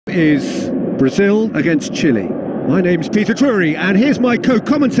Is Brazil against Chile. My name's Peter Drury, and here's my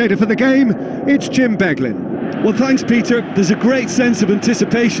co-commentator for the game. It's Jim Beglin. Well, thanks, Peter. There's a great sense of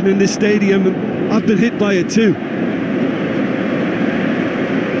anticipation in this stadium, and I've been hit by it too.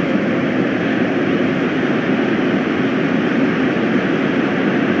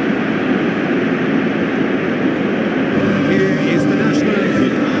 Here is the national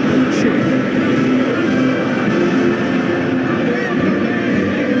anthem of Chile.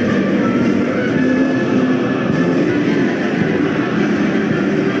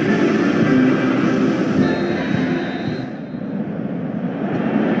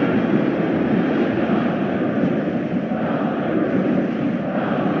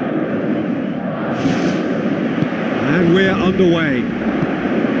 And we're underway.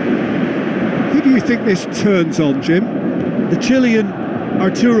 Who do you think this turns on, Jim? The Chilean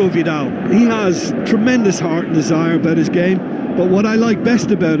Arturo Vidal. He has tremendous heart and desire about his game, but what I like best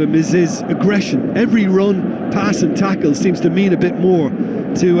about him is his aggression. Every run, pass and tackle seems to mean a bit more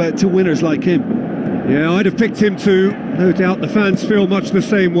to winners like him. Yeah, I'd have picked him too. No doubt the fans feel much the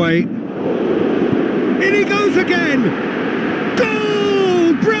same way. In he goes again!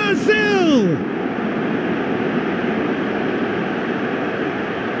 Goal! Brazil!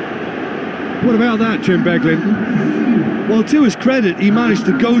 What about that, Jim Beglin? Well, to his credit, he managed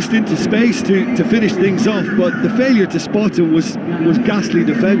to ghost into space to finish things off, but the failure to spot him was ghastly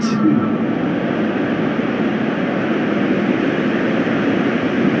defence.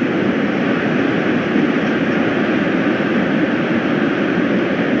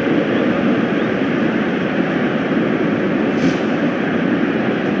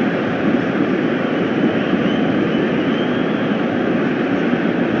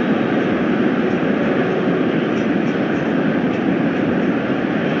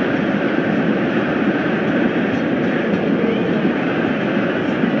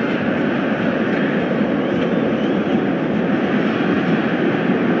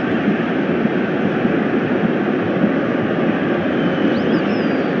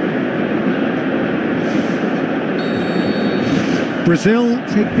 Brazil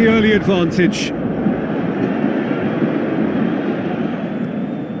take the early advantage.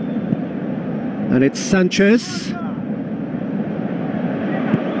 And it's Sanchez.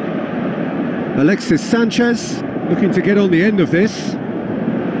 Alexis Sanchez looking to get on the end of this.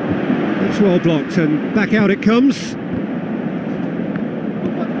 It's well blocked and back out it comes.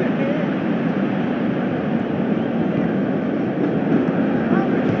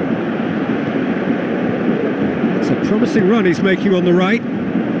 Promising run he's making on the right.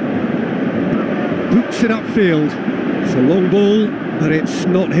 Boots it upfield. It's a long ball, but it's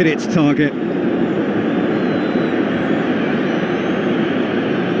not hit its target.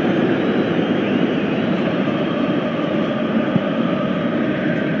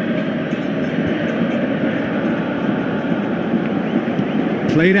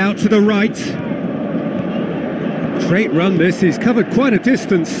 Played out to the right. Great run this, he's covered quite a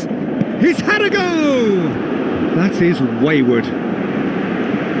distance. He's had a go! That is wayward.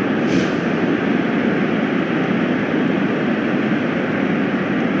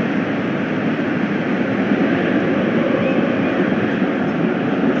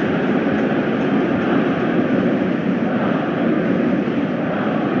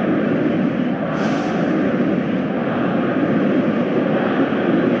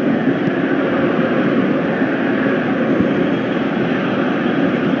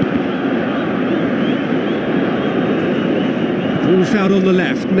 Ball's out on the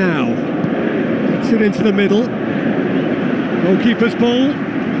left now. Gets it into the middle. Goalkeeper's ball.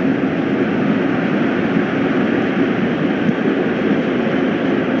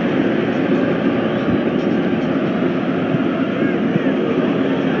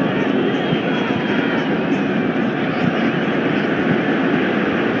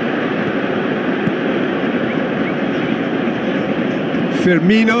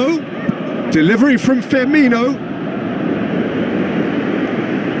 Firmino. Delivery from Firmino.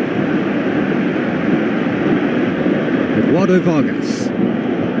 Eduardo Vargas.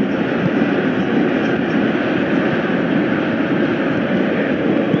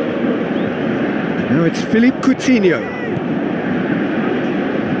 Now it's Philippe Coutinho.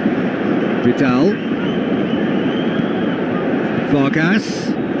 Vidal.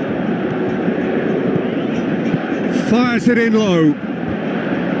 Vargas. Fires it in low.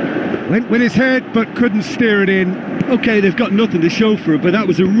 Went with his head but couldn't steer it in. OK, they've got nothing to show for it, but that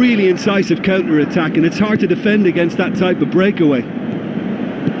was a really incisive counter-attack, and it's hard to defend against that type of breakaway.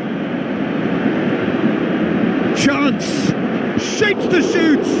 Chance! Shapes the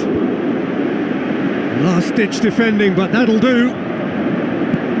shoot! Last-ditch defending, but that'll do.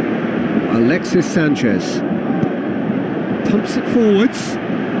 Alexis Sanchez pumps it forwards.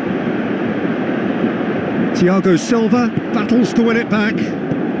 Thiago Silva battles to win it back.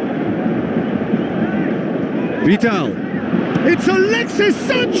 Vidal. It's Alexis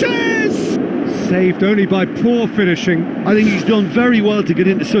Sanchez! Saved only by poor finishing. I think he's done very well to get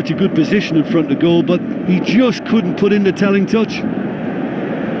into such a good position in front of goal, but he just couldn't put in the telling touch.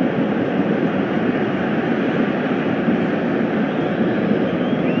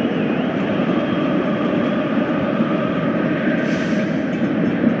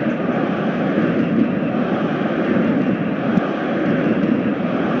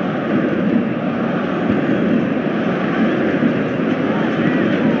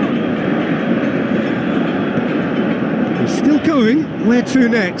 Still going. Where to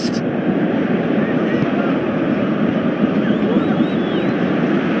next?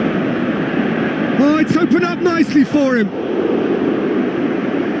 Oh, it's opened up nicely for him.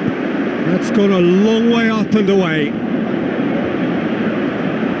 That's gone a long way up and away.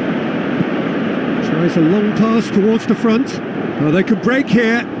 Tries a long pass towards the front. Oh, they could break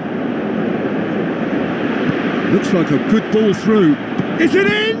here. Looks like a good ball through. Is it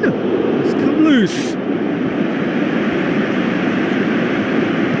in? It's come loose.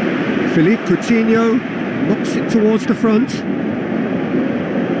 Philippe Coutinho knocks it towards the front.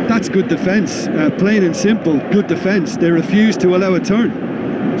 That's good defence, plain and simple, good defence. They refuse to allow a turn.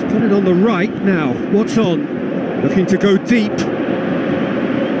 He's put it on the right now. What's on? Looking to go deep.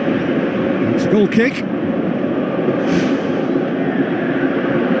 It's a goal kick.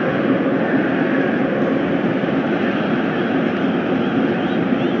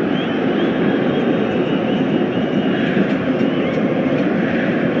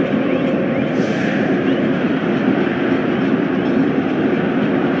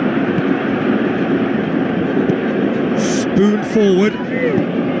 Spoon forward,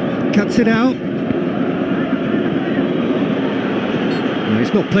 cuts it out. No,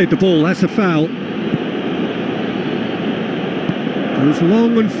 he's not played the ball, that's a foul. Goes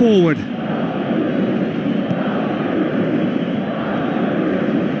long and forward.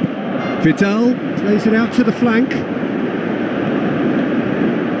 Vidal plays it out to the flank.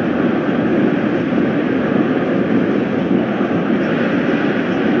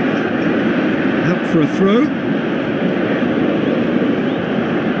 Out for a throw.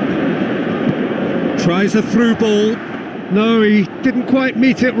 Tries a through ball. No, he didn't quite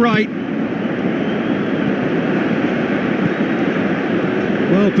meet it right.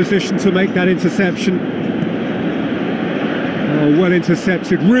 Well positioned to make that interception. Oh, well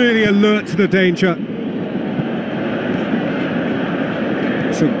intercepted, really alert to the danger.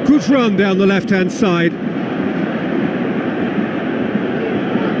 It's a good run down the left-hand side.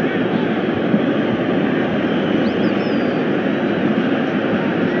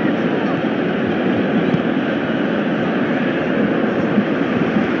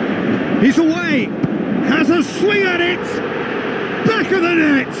 He's away, has a swing at it, back of the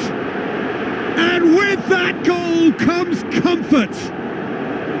net, and with that goal comes comfort.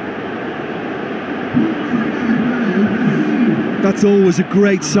 That's always a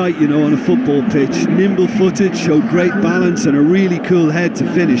great sight, you know, on a football pitch. Nimble-footed, showed great balance and a really cool head to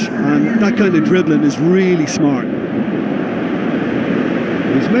finish, and that kind of dribbling is really smart.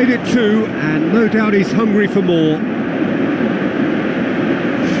 He's made it two, and no doubt he's hungry for more.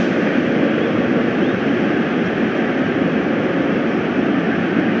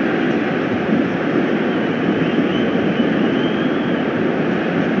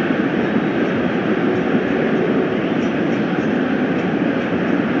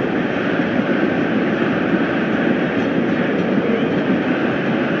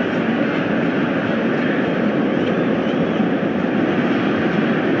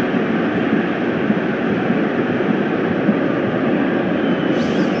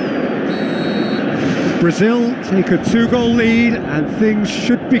 Brazil take a two-goal lead and things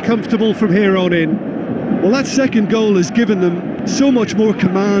should be comfortable from here on in. Well, that second goal has given them so much more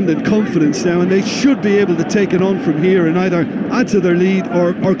command and confidence now, and they should be able to take it on from here and either add to their lead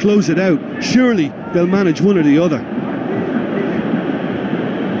or close it out. Surely they'll manage one or the other.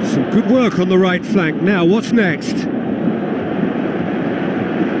 Some good work on the right flank. Now, what's next?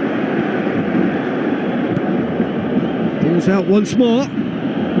 Ball's out once more.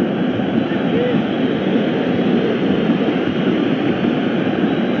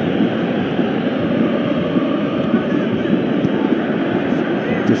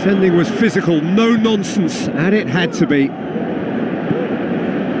 Defending was physical, no nonsense, and it had to be.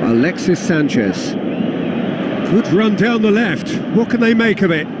 Alexis Sanchez. Good run down the left. What can they make of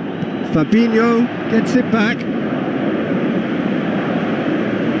it? Fabinho gets it back.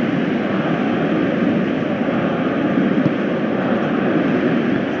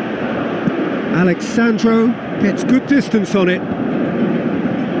 Alexandro gets good distance on it.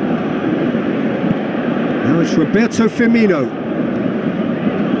 Now it's Roberto Firmino.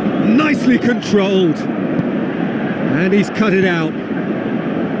 Nicely controlled. And he's cut it out.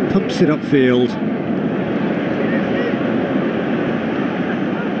 Pumps it upfield.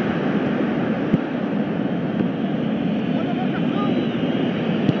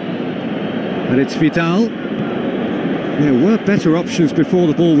 And it's Vidal. There were better options before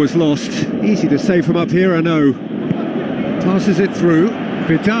the ball was lost. Easy to say from up here, I know. Passes it through.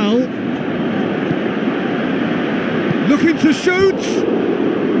 Vidal. Looking to shoot.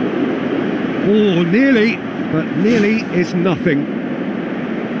 Oh, nearly. But nearly is nothing.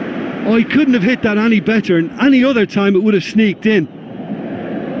 Oh, he couldn't have hit that any better, and any other time it would have sneaked in.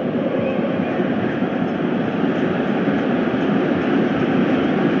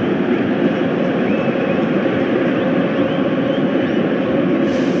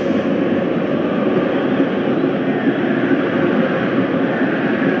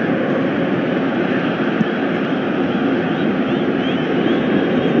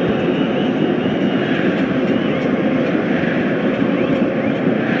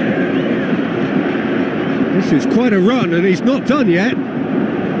 This is quite a run, and he's not done yet.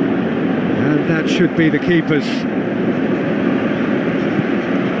 And that should be the keeper's.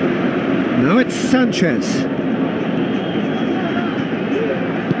 Now it's Sanchez.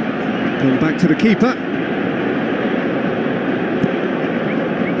 Gone back to the keeper.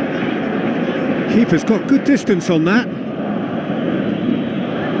 Keeper's got good distance on that.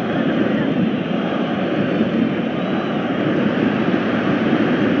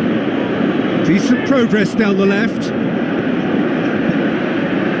 Decent progress down the left.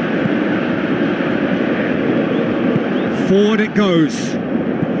 Forward it goes.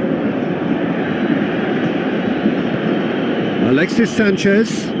 Alexis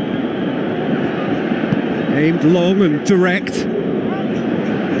Sanchez. Aimed long and direct.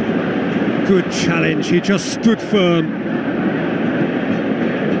 Good challenge, he just stood firm.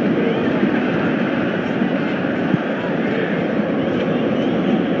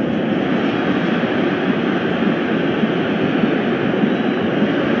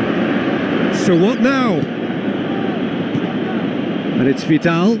 So what now? And it's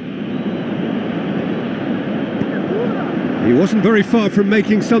Vidal. He wasn't very far from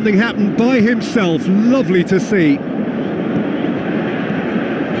making something happen by himself. Lovely to see.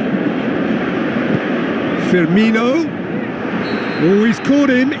 Firmino. Oh, he's caught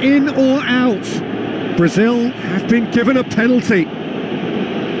him in or out. Brazil have been given a penalty.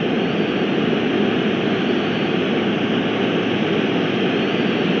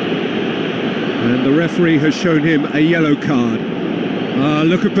 And the referee has shown him a yellow card.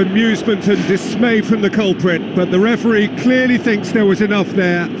 Look at bemusement and dismay from the culprit, but the referee clearly thinks there was enough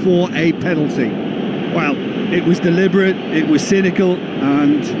there for a penalty. Well, it was deliberate, it was cynical,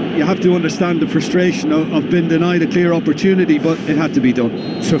 and you have to understand the frustration of being denied a clear opportunity, but it had to be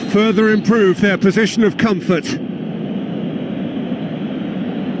done. To further improve their position of comfort.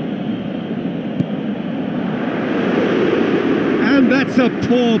 And that's a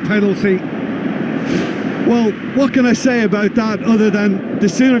poor penalty. Well, what can I say about that other than the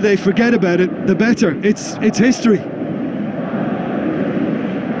sooner they forget about it, the better. It's history.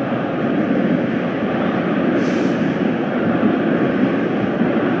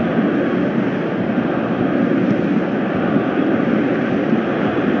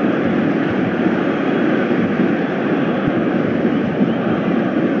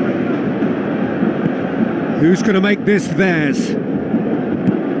 Who's going to make this theirs?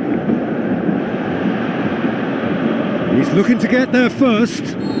 He's looking to get there first.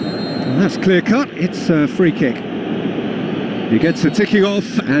 And that's clear cut, it's a free kick. He gets the ticking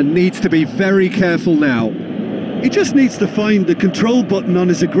off and needs to be very careful now. He just needs to find the control button on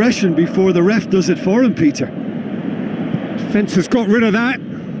his aggression before the ref does it for him, Peter. Defence has got rid of that.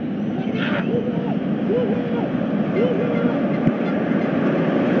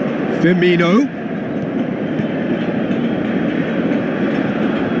 Firmino.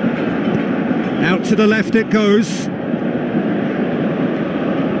 Out to the left it goes.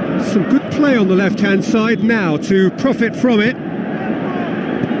 Some good play on the left-hand side now to profit from it.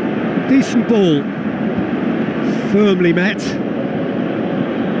 Decent ball. Firmly met.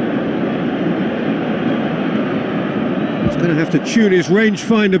 He's going to have to tune his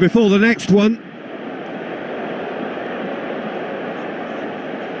rangefinder before the next one.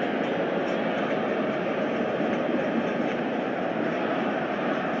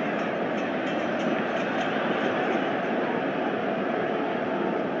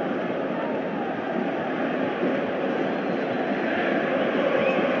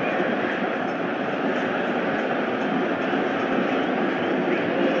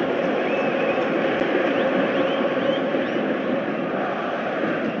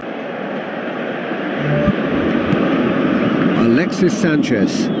 Alexis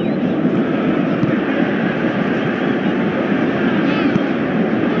Sanchez.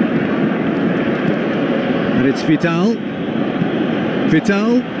 And it's Vidal.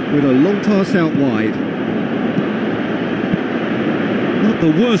 Vidal with a long pass out wide. Not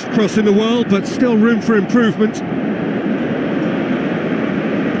the worst cross in the world, but still room for improvement.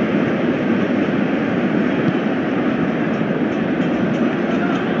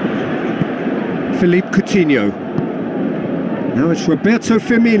 Philippe Coutinho. Now it's Roberto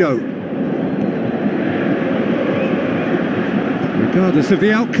Firmino. Regardless of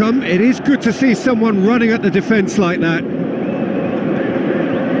the outcome, it is good to see someone running at the defence like that.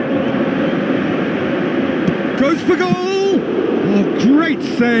 Goes for goal! Oh, great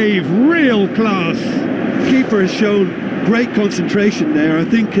save, real class. Keeper has shown great concentration there. I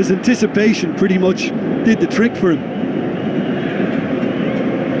think his anticipation pretty much did the trick for him.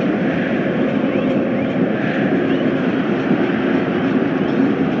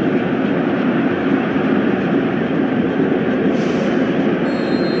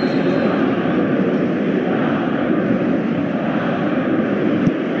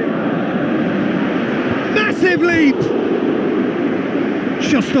 Massive leap!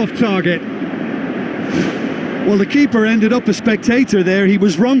 Just off target. Well, the keeper ended up a spectator there. He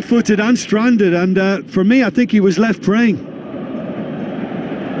was wrong-footed and stranded, and for me, I think he was left praying.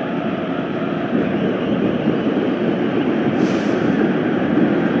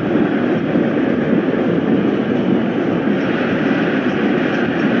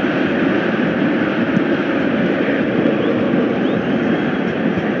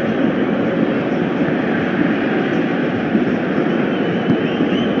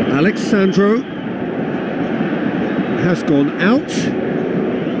 Alexandro has gone out.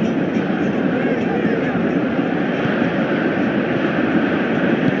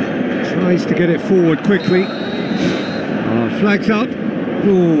 Tries to get it forward quickly. Flags up.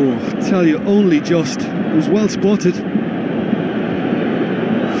 Oh, I tell you, only just. It was well spotted.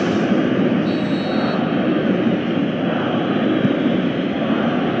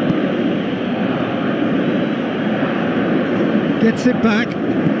 Gets it back.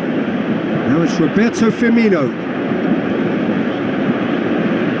 Now it's Roberto Firmino.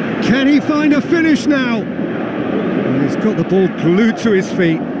 Can he find a finish now? Well, he's got the ball glued to his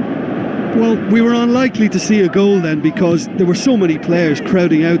feet. Well, we were unlikely to see a goal then because there were so many players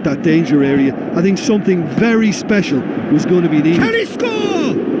crowding out that danger area. I think something very special was going to be needed. Can he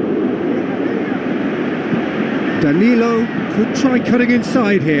score? Danilo could try cutting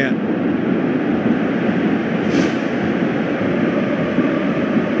inside here.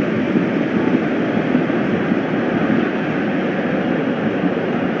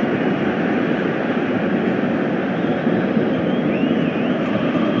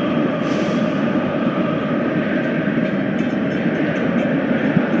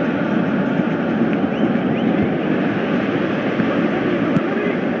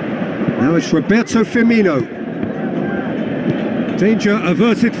 Now it's Roberto Firmino. Danger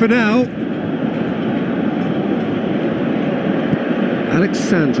averted for now.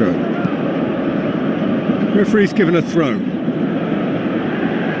 Alexandro. Referee's given a throw.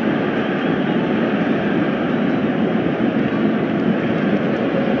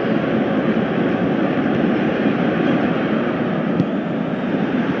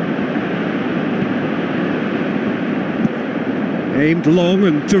 Aimed long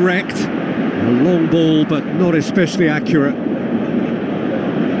and direct. A long ball, but not especially accurate.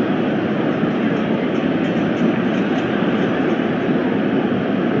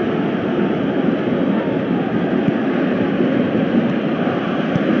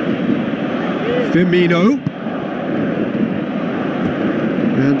 Firmino.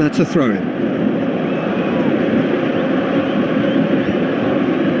 And that's a throw-in.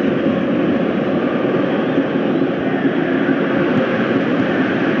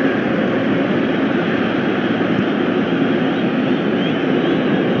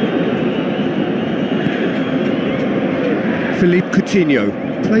 Philippe Coutinho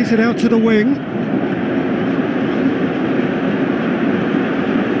plays it out to the wing.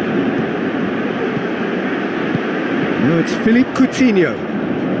 Now it's Philippe Coutinho.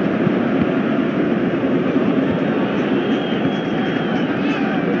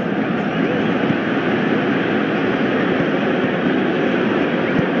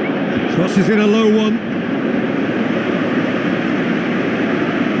 Crosses in a low one.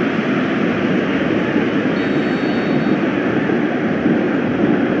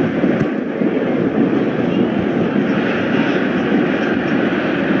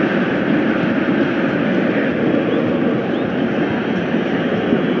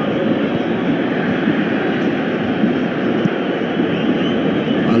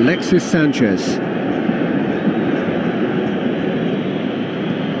 Alexis Sanchez.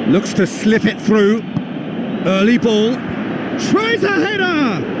 Looks to slip it through. Early ball. Tries a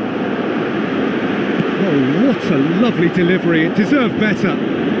header! Oh, what a lovely delivery. It deserved better.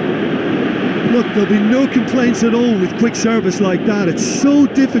 Look, there'll be no complaints at all with quick service like that. It's so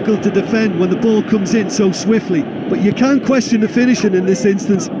difficult to defend when the ball comes in so swiftly. But you can't question the finishing in this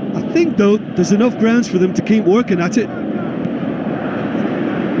instance. I think, though, there's enough grounds for them to keep working at it.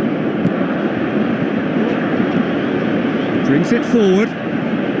 Brings it forward.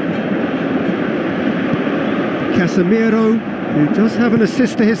 Casemiro, who does have an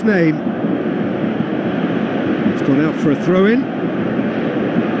assist to his name. It's gone out for a throw-in.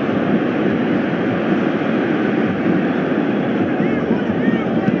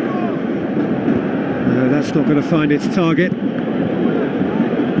 No, that's not going to find its target.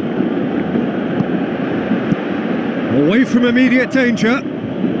 Away from immediate danger.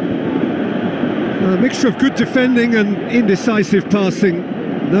 A mixture of good defending and indecisive passing.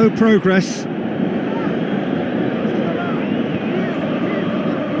 No progress.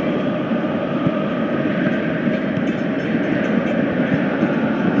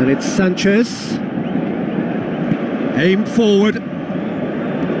 And it's Sanchez. Aimed forward.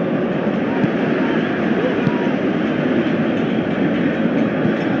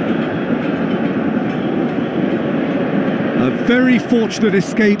 A very fortunate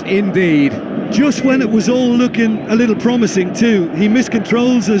escape indeed. Just when it was all looking a little promising too. He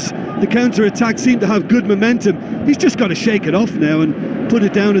miscontrols as the counter-attack seemed to have good momentum. He's just got to shake it off now and put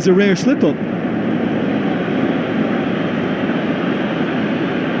it down as a rare slip-up.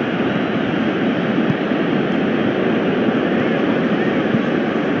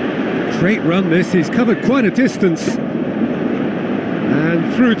 Great run this, he's covered quite a distance.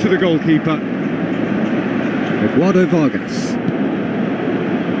 And through to the goalkeeper. Eduardo Vargas.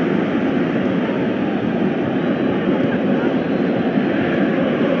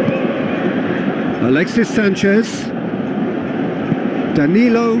 Alexis Sanchez.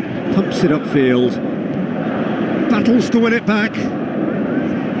 Danilo pumps it upfield. Battles to win it back.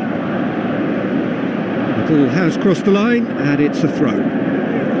 The ball has crossed the line and it's a throw.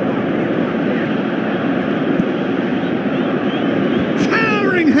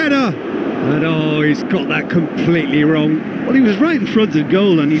 Towering header! And oh, he's got that completely wrong. Well, he was right in front of the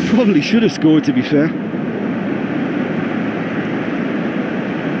goal and he probably should have scored, to be fair.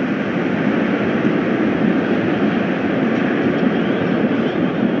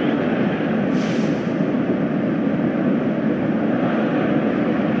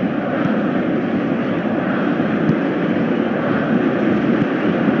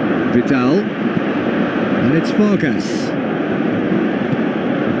 Vidal, and it's Vargas.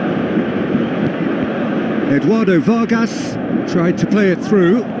 Eduardo Vargas tried to play it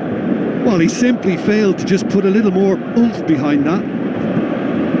through. Well, he simply failed to just put a little more oomph behind that.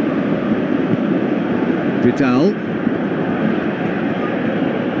 Vidal.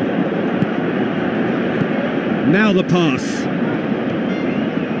 Now the pass.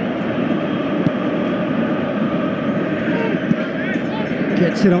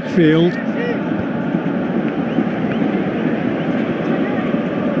 Gets it upfield.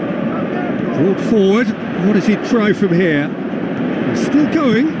 Brought forward. What does he try from here? He's still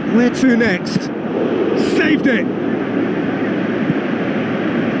going. Where to next? Saved it!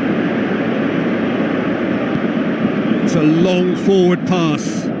 It's a long forward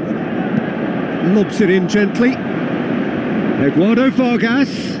pass. Lobs it in gently. Eduardo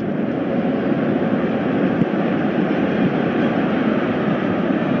Vargas.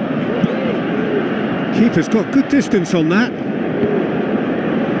 Keeper's got good distance on that.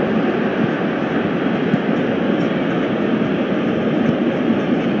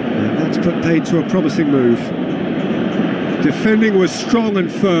 And that's put paid to a promising move. Defending was strong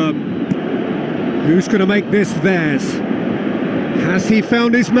and firm. Who's going to make this theirs? Has he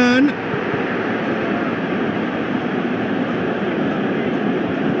found his man?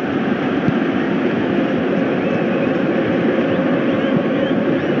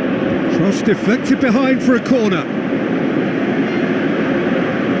 Cross deflected behind for a corner.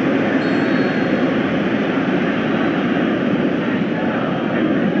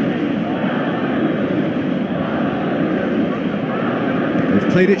 They've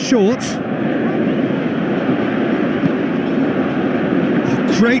played it short.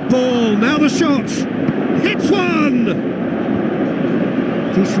 Oh, great ball, now the shot. Hits one!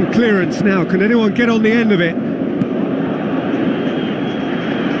 Decent clearance now, can anyone get on the end of it?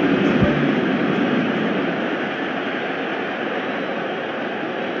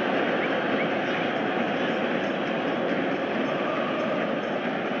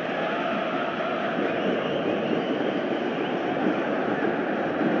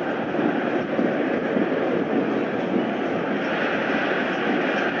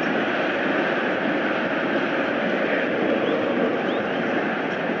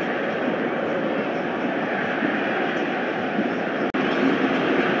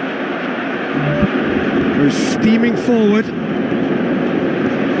 forward.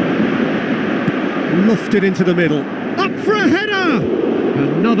 Lofted into the middle. Up for a header!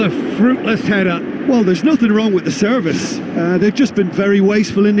 Another fruitless header. Well, there's nothing wrong with the service. They've just been very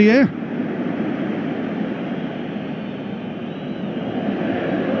wasteful in the air.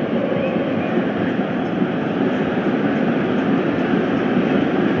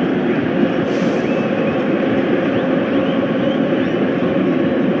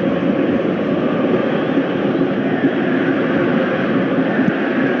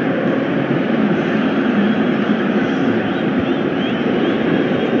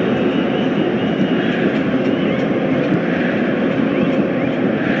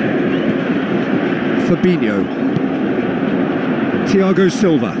 Fabinho, Thiago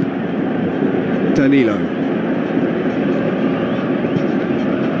Silva, Danilo,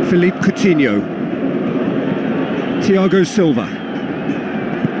 Philippe Coutinho, Thiago Silva.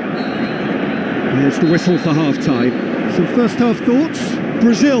 Here's the whistle for half-time. Some first-half thoughts?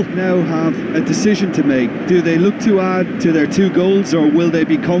 Brazil now have a decision to make. Do they look to add to their 2 goals, or will they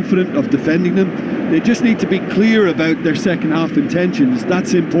be confident of defending them? They just need to be clear about their second-half intentions.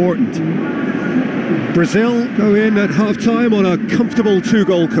 That's important. Brazil go in at half-time on a comfortable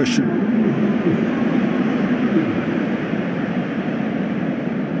 2-goal cushion.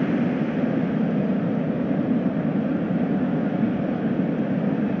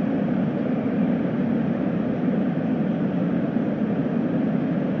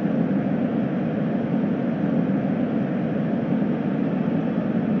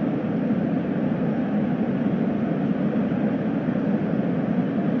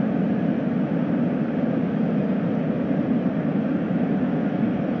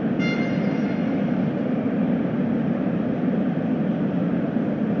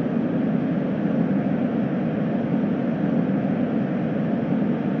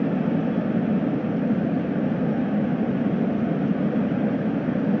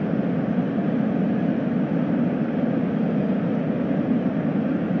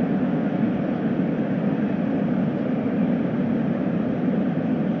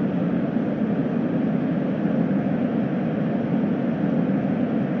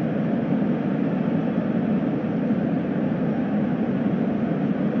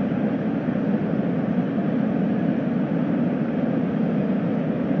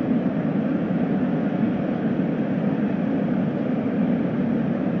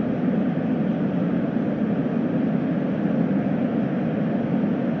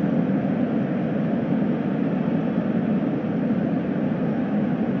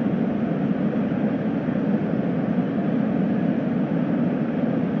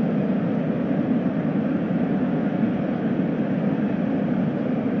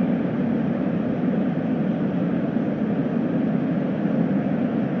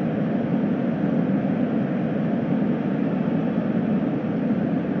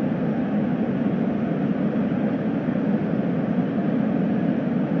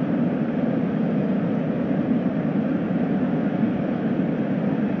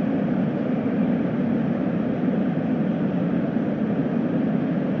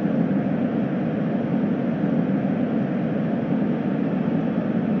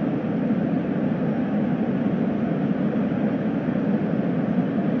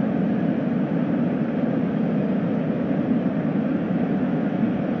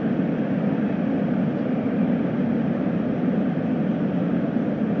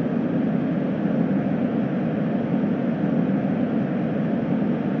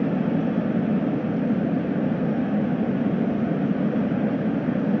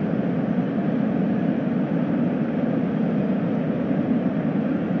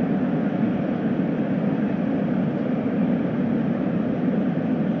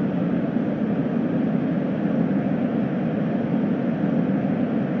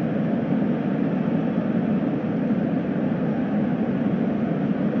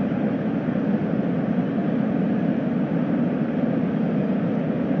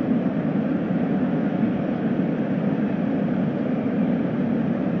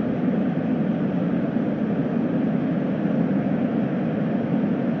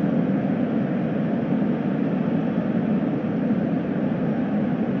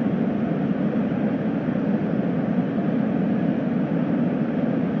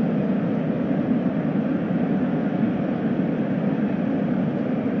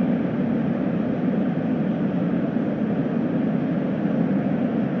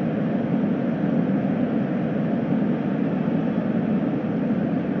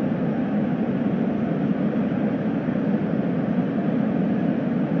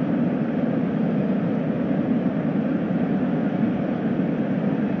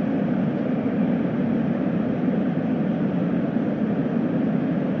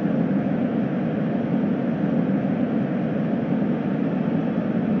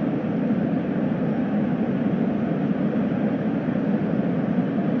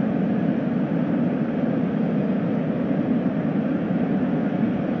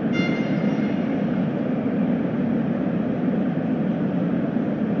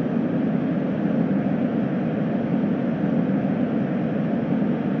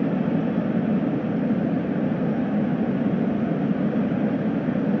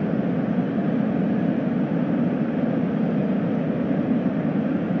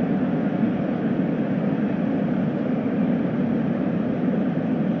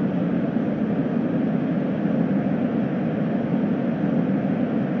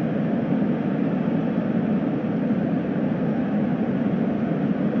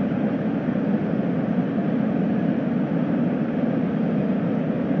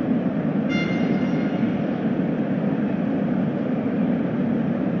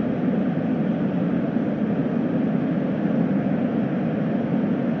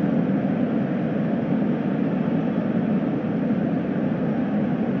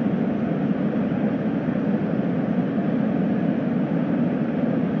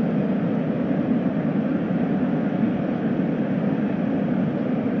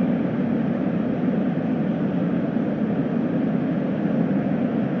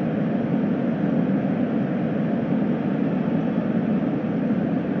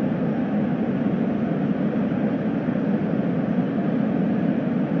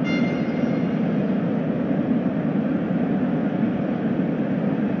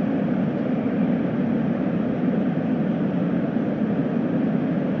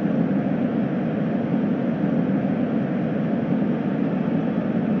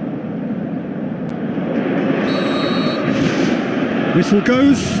 Whistle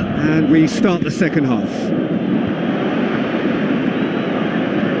goes, and we start the second half.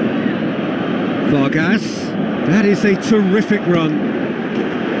 Vargas, that is a terrific run.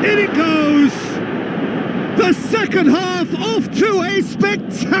 In it goes! The second half off to a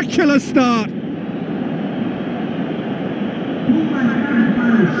spectacular start.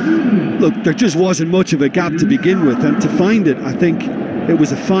 Look, there just wasn't much of a gap to begin with, and to find it, I think it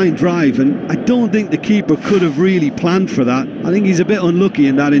was a fine drive, and I don't think the keeper could have really planned for that. I think he's a bit unlucky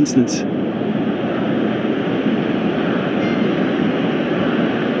in that instance.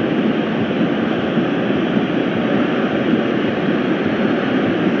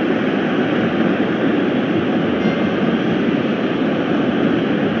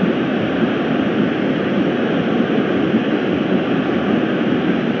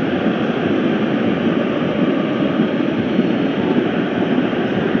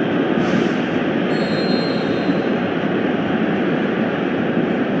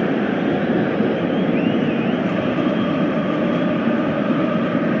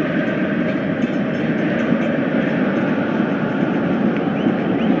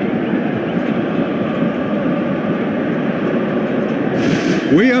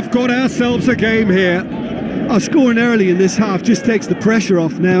 We have got ourselves a game here. Scoring early in this half just takes the pressure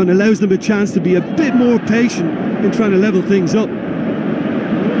off now and allows them a chance to be a bit more patient in trying to level things up.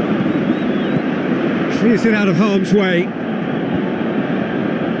 Clears it out of harm's way.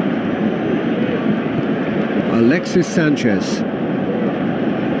 Alexis Sanchez.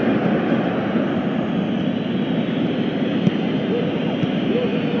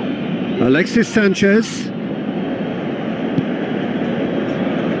 Alexis Sanchez.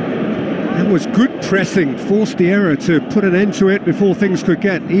 That was good pressing, forced the error to put an end to it before things could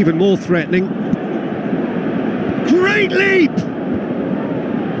get even more threatening. Great leap!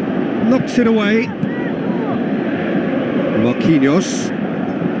 Knocks it away. Marquinhos.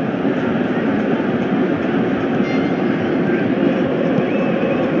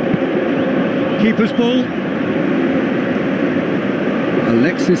 Keeper's ball.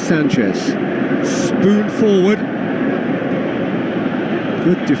 Alexis Sanchez. Spoon forward.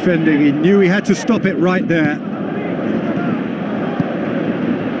 Good defending, he knew he had to stop it right there.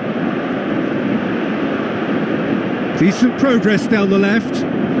 Decent progress down the left.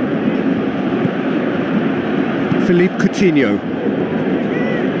 Philippe Coutinho.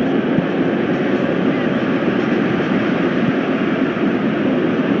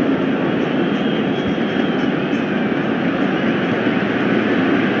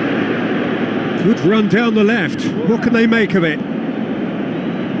 Good run down the left. What can they make of it?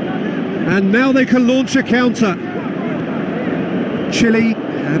 And now they can launch a counter. Chile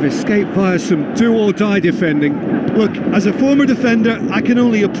have escaped via some do-or-die defending. Look, as a former defender, I can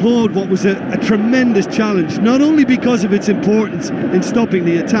only applaud what was a tremendous challenge, not only because of its importance in stopping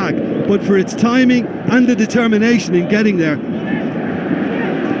the attack, but for its timing and the determination in getting there.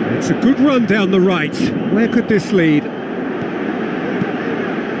 It's a good run down the right. Where could this lead?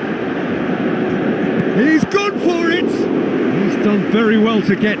 He's gone for it! He's done very well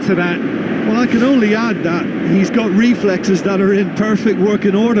to get to that. Well, I can only add that he's got reflexes that are in perfect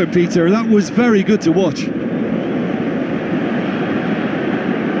working order, Peter. That was very good to watch.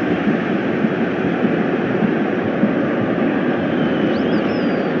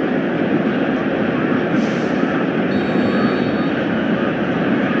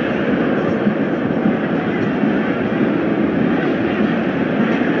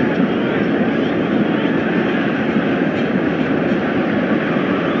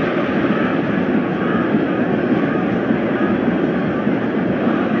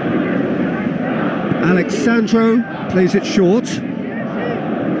 Alexandro plays it short.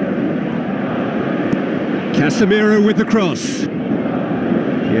 Casemiro with the cross.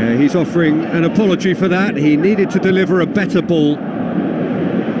 Yeah, he's offering an apology for that. He needed to deliver a better ball.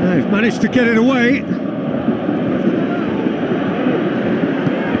 They've managed to get it away.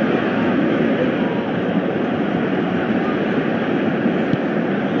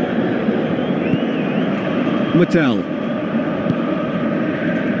 Mattel.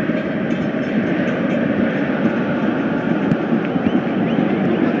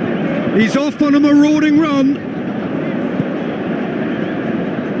 He's off on a marauding run.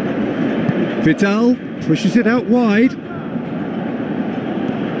 Vidal pushes it out wide.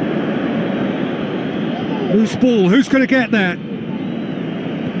 Loose ball, who's going to get that?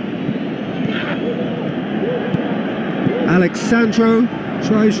 Alexandro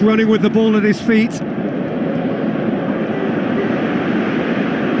tries running with the ball at his feet.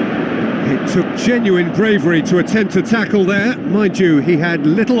 It took genuine bravery to attempt to tackle there. Mind you, he had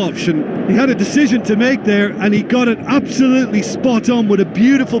little option. He had a decision to make there, and he got it absolutely spot on with a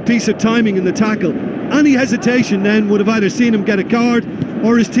beautiful piece of timing in the tackle. Any hesitation then would have either seen him get a card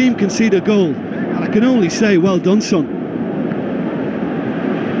or his team concede a goal. And I can only say, well done, son.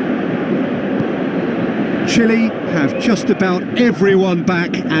 Chile have just about everyone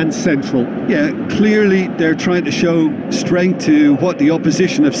back and central. Yeah, clearly they're trying to show strength to what the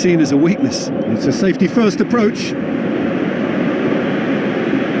opposition have seen as a weakness. It's a safety-first approach.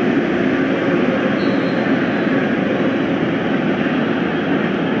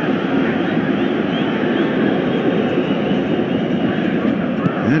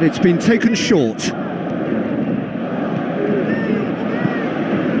 And it's been taken short.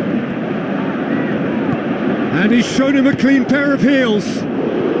 And he's shown him a clean pair of heels.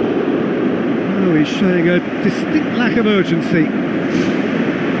 Oh, he's showing a distinct lack of urgency.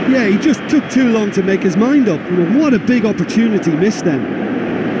 Yeah, he just took too long to make his mind up. You know, what a big opportunity missed then.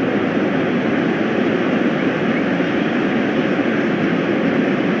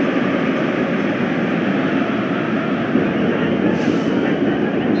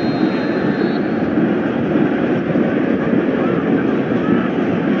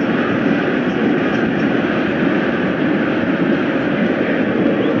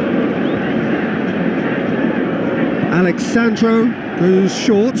 Alexandro goes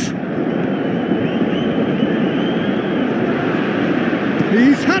short.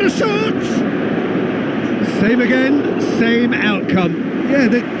 He's had a shot! Same again, same outcome. Yeah,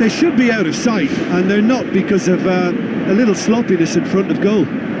 they should be out of sight, and they're not because of a little sloppiness in front of goal.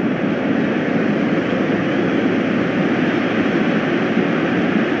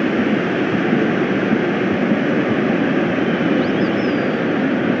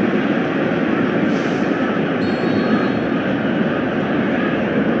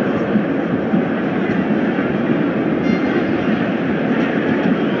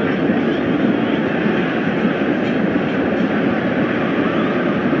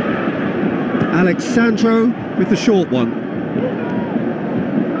 Alexandro with the short one.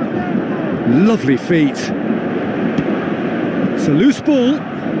 Lovely feet. It's a loose ball.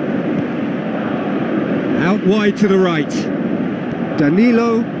 Out wide to the right.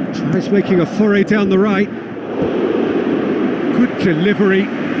 Danilo tries making a foray down the right. Good delivery,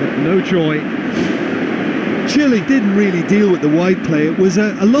 but no joy. Chile didn't really deal with the wide play. It was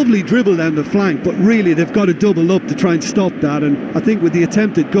a lovely dribble down the flank, but really they've got to double up to try and stop that, and I think with the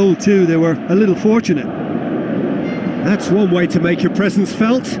attempted goal too, they were a little fortunate. That's one way to make your presence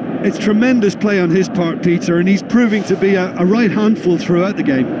felt. It's tremendous play on his part, Peter, and he's proving to be a right handful throughout the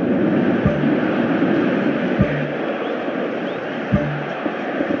game.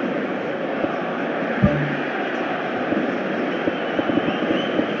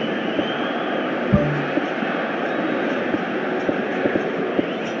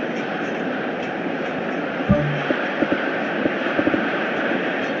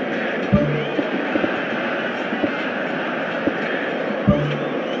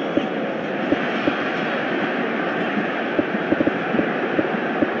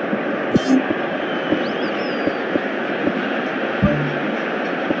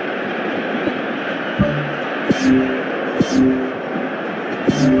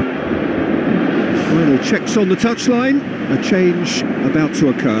 Final checks on the touchline, a change about to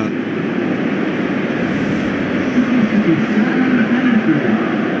occur.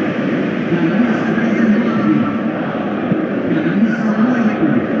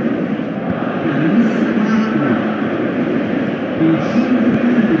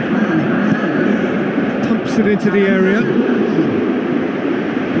 Pumps it into the area.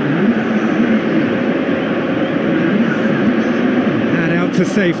 And out to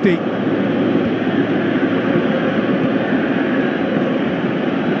safety.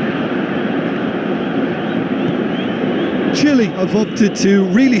 Chile have opted to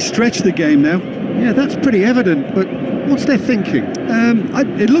really stretch the game now. Yeah, that's pretty evident, but what's their thinking?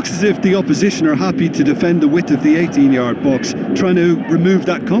 It looks as if the opposition are happy to defend the width of the 18-yard box, trying to remove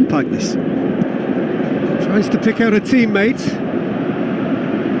that compactness. Tries to pick out a teammate.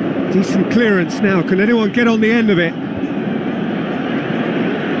 Decent clearance now. Can anyone get on the end of it?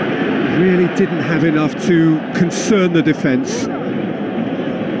 Really didn't have enough to concern the defence.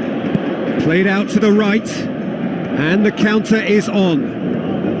 Played out to the right. And the counter is on.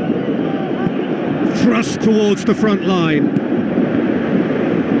 Thrust towards the front line.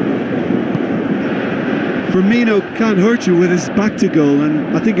 For Firmino can't hurt you with his back to goal,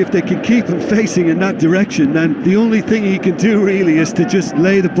 and I think if they can keep him facing in that direction, then the only thing he can do really is to just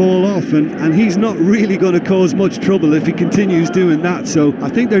lay the ball off, and he's not really going to cause much trouble if he continues doing that. So I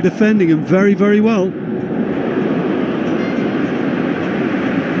think they're defending him very, very well.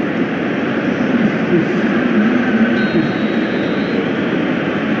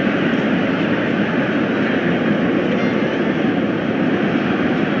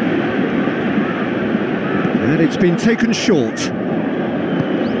 And it's been taken short.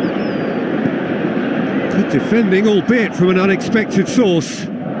 Good defending, albeit from an unexpected source.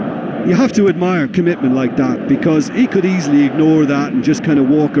 You have to admire commitment like that, because he could easily ignore that and just kind of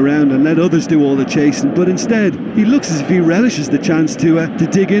walk around and let others do all the chasing, but instead he looks as if he relishes the chance to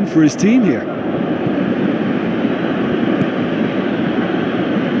dig in for his team here.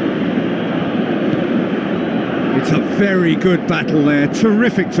 It's a very good battle there,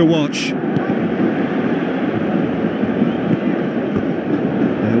 terrific to watch.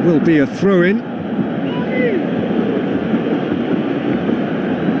 There will be a throw-in.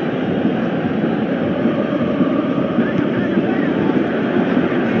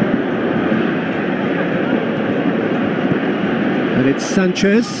 And it's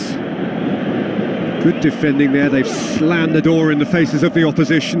Sanchez. Good defending there, they've slammed the door in the faces of the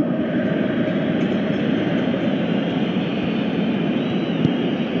opposition.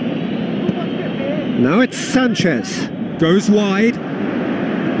 Now it's Sanchez, goes wide,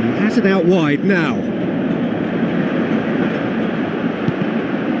 he has it out wide now.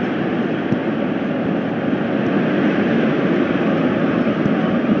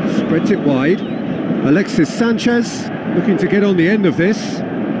 Spreads it wide, Alexis Sanchez looking to get on the end of this.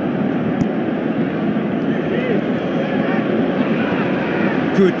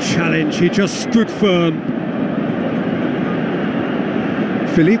 Good challenge, he just stood firm.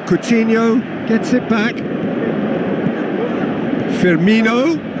 Philippe Coutinho gets it back.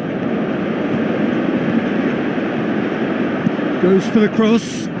 Firmino goes for the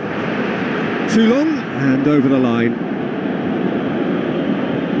cross. Too long and over the line.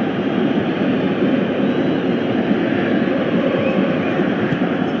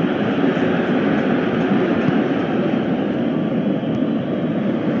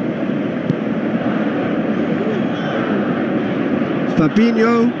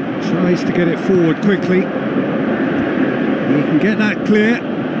 Fabinho tries to get it forward quickly. He can get that clear.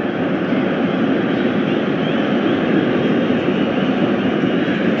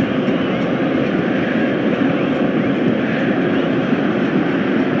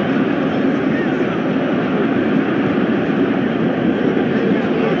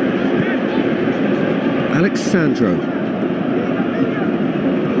 Alexandro.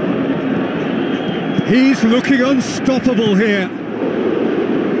 He's looking unstoppable here.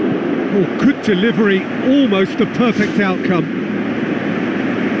 Oh, good delivery, almost the perfect outcome.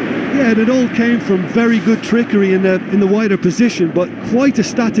 Yeah, and it all came from very good trickery in the wider position, but quite a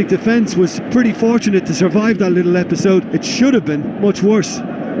static defence. Was pretty fortunate to survive that little episode. It should have been much worse.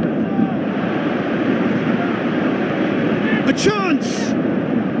 A chance!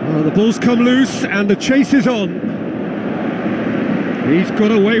 Oh, the ball's come loose and the chase is on. He's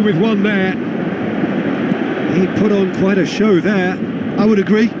got away with one there. He put on quite a show there. I would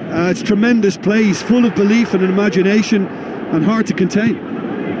agree. It's tremendous play. He's full of belief and imagination and hard to contain.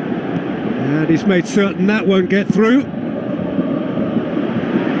 And he's made certain that won't get through.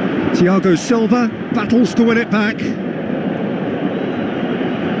 Thiago Silva battles to win it back.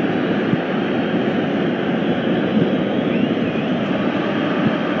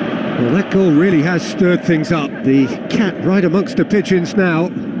 Well, that goal really has stirred things up. The cat right amongst the pigeons now.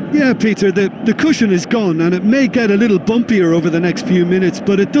 Yeah, Peter, the cushion is gone, and it may get a little bumpier over the next few minutes,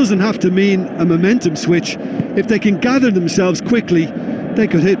 but it doesn't have to mean a momentum switch. If they can gather themselves quickly, they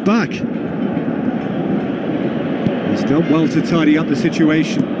could hit back. He's done well to tidy up the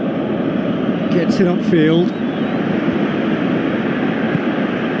situation. Gets it upfield.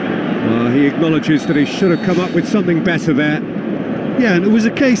 He acknowledges that he should have come up with something better there. Yeah, and it was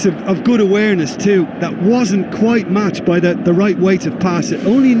a case of good awareness too. That wasn't quite matched by the right weight of pass. It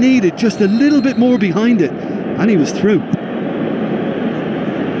only needed just a little bit more behind it, and he was through.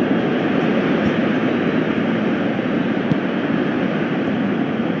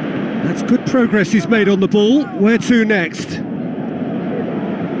 That's good progress he's made on the ball. Where to next?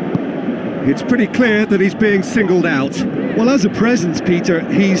 It's pretty clear that he's being singled out. Well, as a presence, Peter,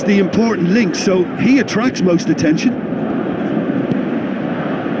 he's the important link, so he attracts most attention.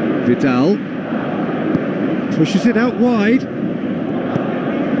 Vidal pushes it out wide.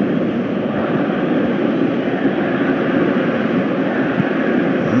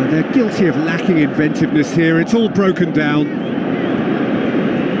 They're guilty of lacking inventiveness here. It's all broken down.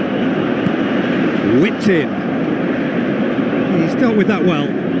 Whipped in. He's dealt with that well.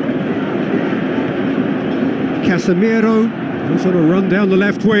 Casemiro was on a run down the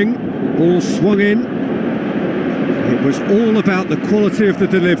left wing. Ball swung in. It was all about the quality of the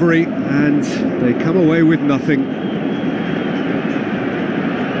delivery, and they come away with nothing.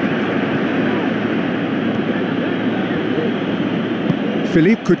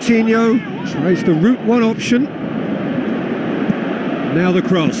 Philippe Coutinho tries the route one option. Now the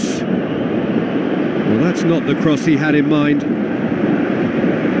cross. Well, that's not the cross he had in mind.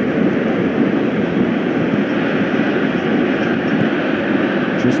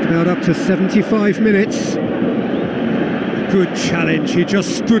 Just about up to 75 minutes. Good challenge, he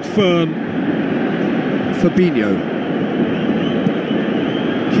just stood firm. Fabinho.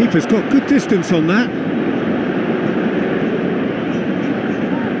 Keeper's got good distance on that.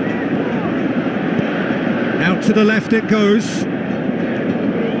 Out to the left it goes.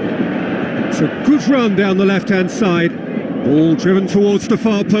 It's a good run down the left-hand side. Ball driven towards the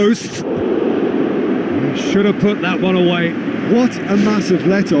far post. He should have put that one away. What a massive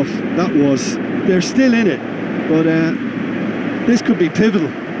let-off that was. They're still in it, but this could be pivotal.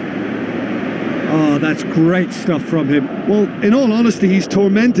 Oh, that's great stuff from him. Well, in all honesty, he's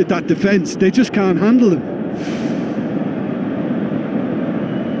tormented that defence. They just can't handle him.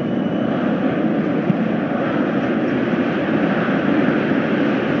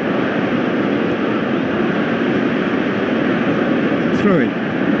 Throw in.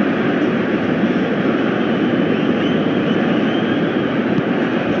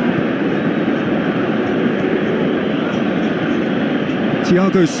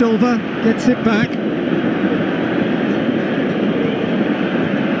 Thiago Silva gets it back.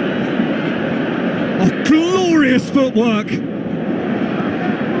 Oh, glorious footwork!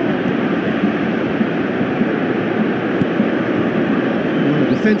 Well, the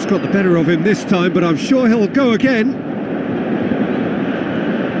defence got the better of him this time, but I'm sure he'll go again.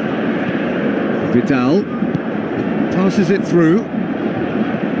 Vidal passes it through.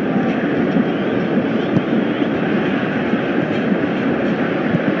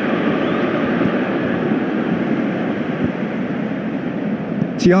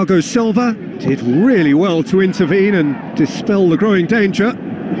 Thiago Silva did really well to intervene and dispel the growing danger.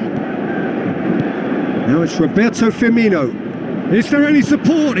 Now it's Roberto Firmino. Is there any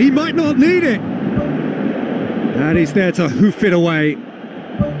support? He might not need it. And he's there to hoof it away.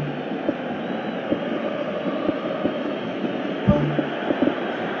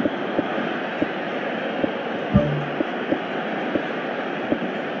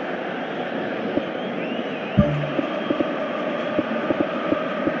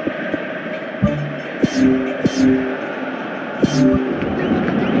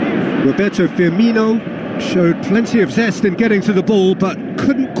 Roberto Firmino showed plenty of zest in getting to the ball, but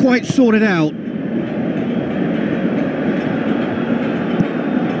couldn't quite sort it out.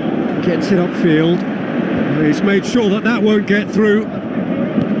 Gets it upfield. He's made sure that that won't get through.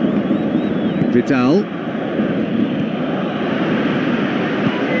 Vidal.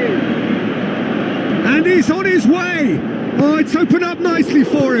 And he's on his way! Oh, it's opened up nicely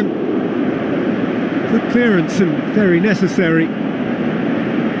for him. Good clearance and very necessary.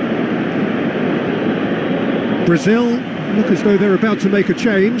 Brazil look as though they're about to make a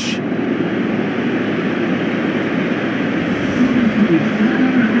change.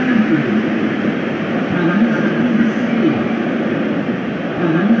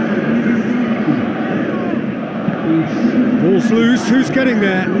 Ball's loose, who's getting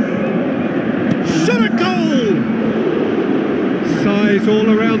there? Shot at goal! Size all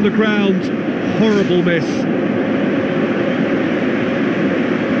around the ground, horrible miss.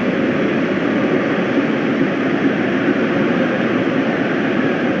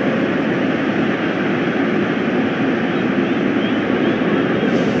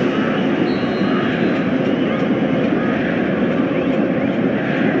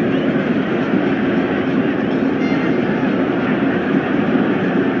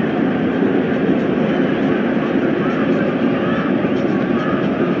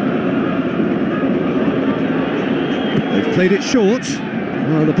 Played it short.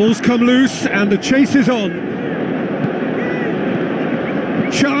 Well, the ball's come loose and the chase is on.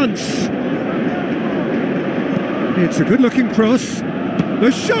 Chance! It's a good-looking cross. The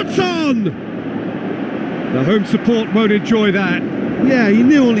shot's on! The home support won't enjoy that. Yeah, he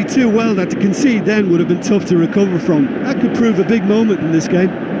knew only too well that to concede then would have been tough to recover from. That could prove a big moment in this game.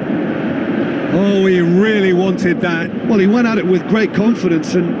 Oh, he really wanted that. Well, he went at it with great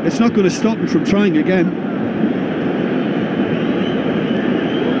confidence, and it's not going to stop him from trying again.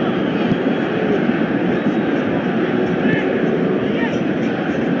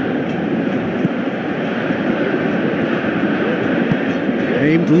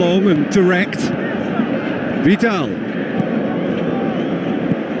 long and direct. Vidal.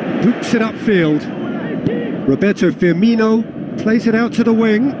 Boots it upfield. Roberto Firmino plays it out to the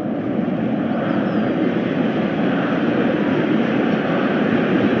wing.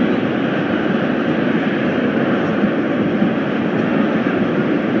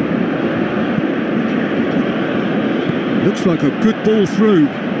 Looks like a good ball through.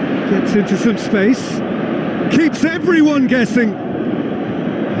 Gets into some space. Keeps everyone guessing.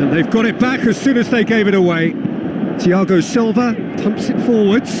 And they've got it back as soon as they gave it away. Thiago Silva pumps it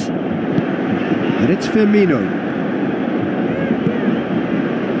forwards. And it's Firmino.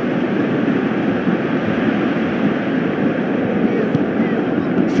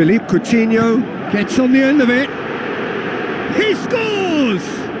 Philippe Coutinho gets on the end of it. He scores!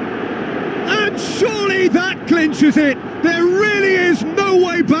 And surely that clinches it. There really is no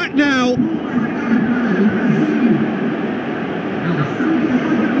way back now.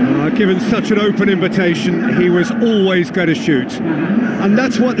 Given such an open invitation, he was always going to shoot. And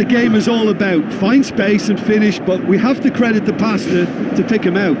that's what the game is all about. Find space and finish, but we have to credit the passer to pick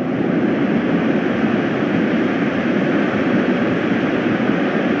him out.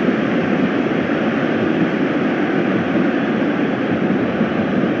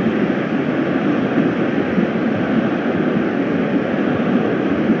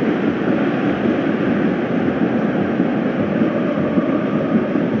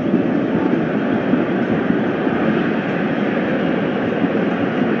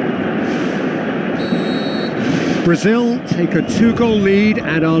 Brazil take a 2-goal lead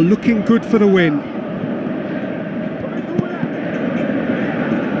and are looking good for the win.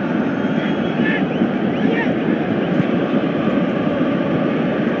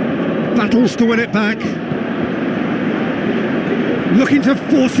 Battles to win it back. Looking to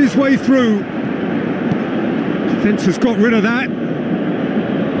force his way through. Defence has got rid of that.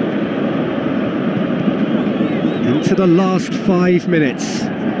 Into the last 5 minutes.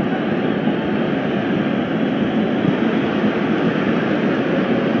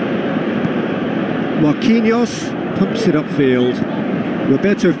 Marquinhos pumps it upfield.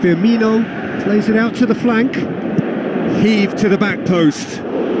 Roberto Firmino plays it out to the flank. Heave to the back post.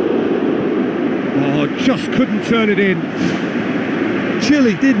 Oh, just couldn't turn it in.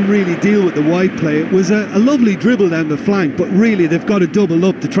 Chile didn't really deal with the wide play. It was a lovely dribble down the flank, but really they've got to double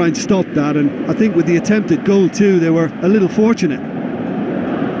up to try and stop that, and I think with the attempted goal too, they were a little fortunate.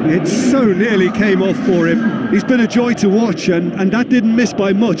 It so nearly came off for him. He's been a joy to watch, and that didn't miss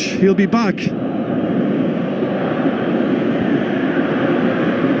by much. He'll be back.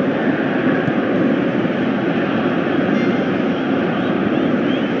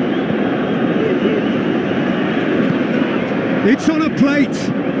 It's on a plate.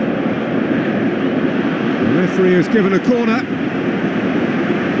 The referee has given a corner.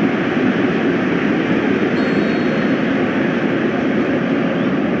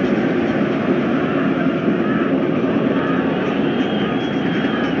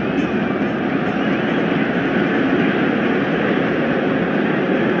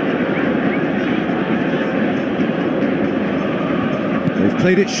 They've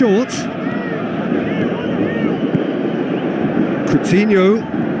played it short. Coutinho,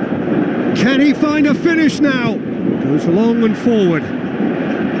 can he find a finish now? Goes long and forward.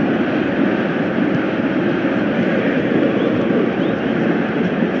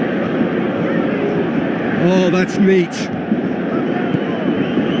 Oh, that's neat.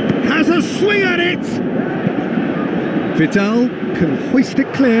 Has a swing at it. Vidal can hoist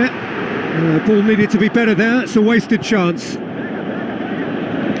it clear. Ball needed to be better there. It's a wasted chance.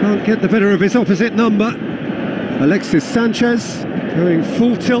 Can't get the better of his opposite number. Alexis Sanchez going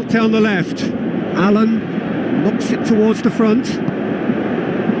full tilt down the left. Allen knocks it towards the front.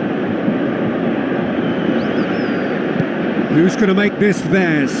 Who's going to make this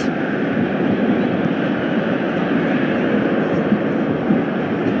theirs?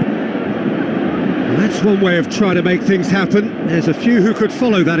 Well, that's one way of trying to make things happen. There's a few who could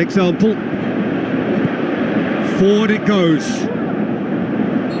follow that example. Forward it goes.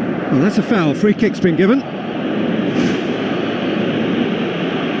 Well, that's a foul. Free kick's been given.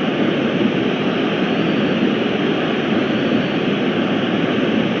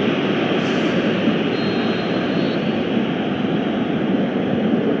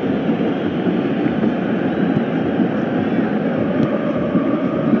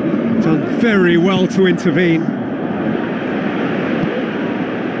 Done very well to intervene.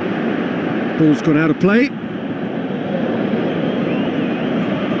 Ball's gone out of play.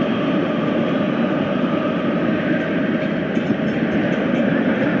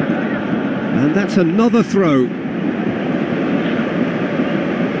 And that's another throw.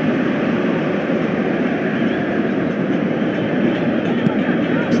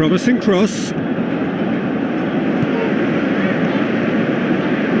 Promising cross.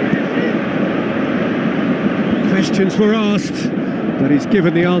 Questions were asked, but he's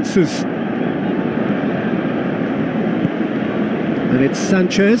given the answers. And it's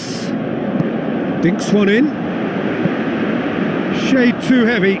Sanchez. Dinks one in. Shade too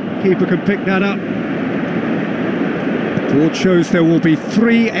heavy. Keeper can pick that up. Board shows there will be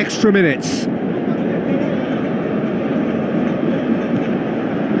 3 extra minutes.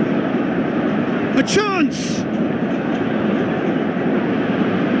 A chance!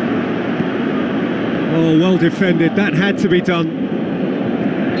 Oh, well defended. That had to be done.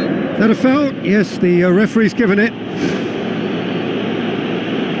 That a foul? Yes, the referee's given it.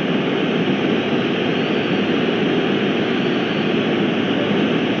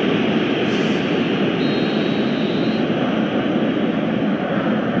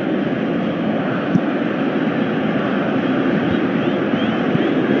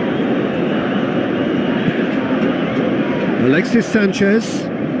 Alexis Sanchez.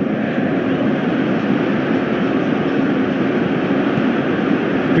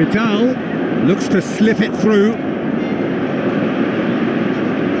 Vidal looks to slip it through.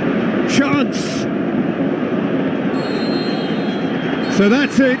 Chance! So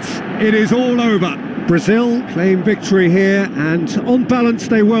that's it. It is all over. Brazil claim victory here, and on balance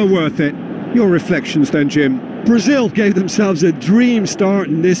they were worth it. Your reflections then, Jim? Brazil gave themselves a dream start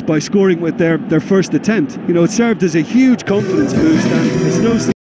in this by scoring with their first attempt. You know, it served as a huge confidence boost, and it's no